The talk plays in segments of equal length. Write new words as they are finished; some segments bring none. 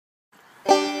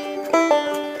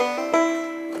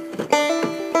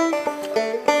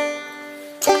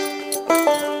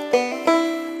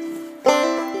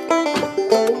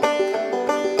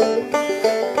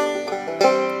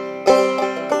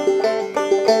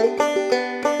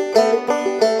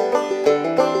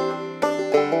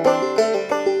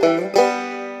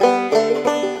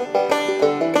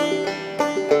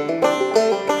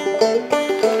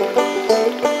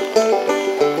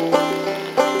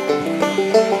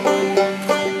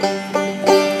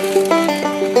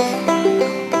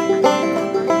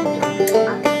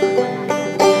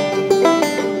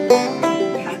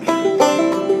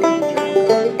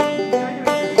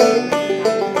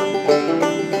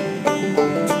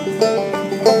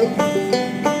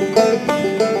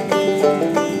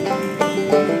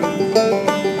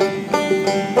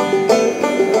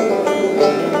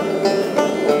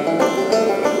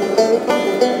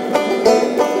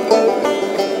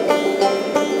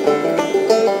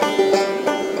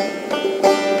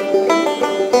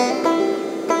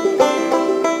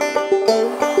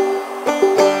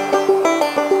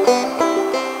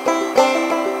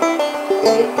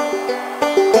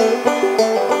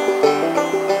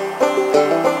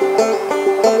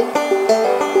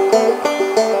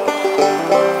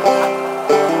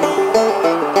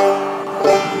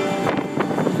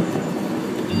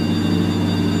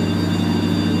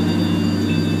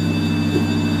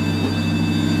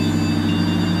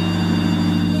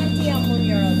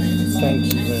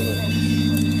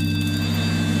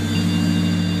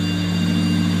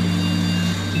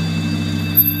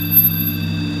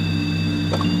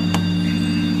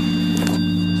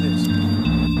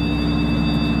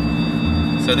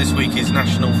So this week is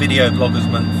National Video Bloggers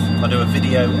Month. I do a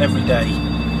video every day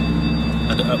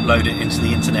and upload it into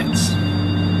the internet.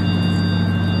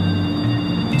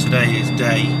 Today is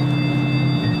day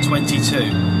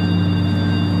 22.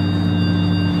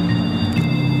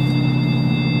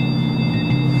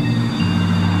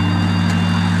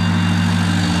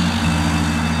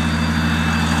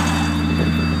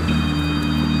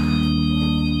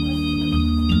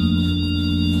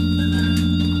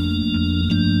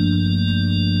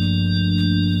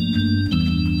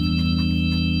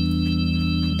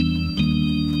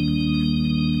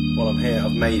 Well, I'm here,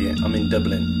 I've made it, I'm in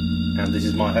Dublin, and this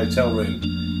is my hotel room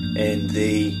in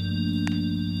the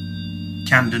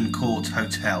Camden Court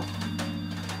Hotel.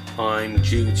 I'm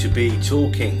due to be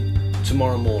talking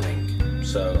tomorrow morning,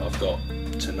 so I've got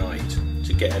tonight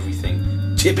to get everything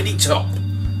tippity top.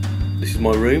 This is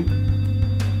my room,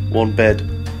 one bed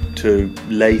to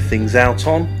lay things out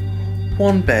on,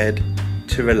 one bed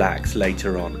to relax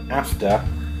later on after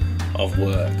I've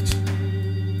worked.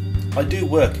 I do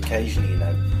work occasionally, you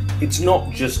know. It's not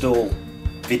just all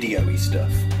video-y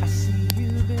stuff.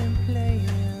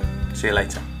 See you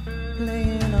later.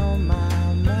 Playing on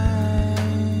my mind.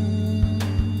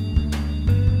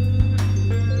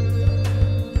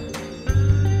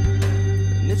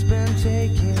 And it's been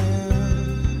taken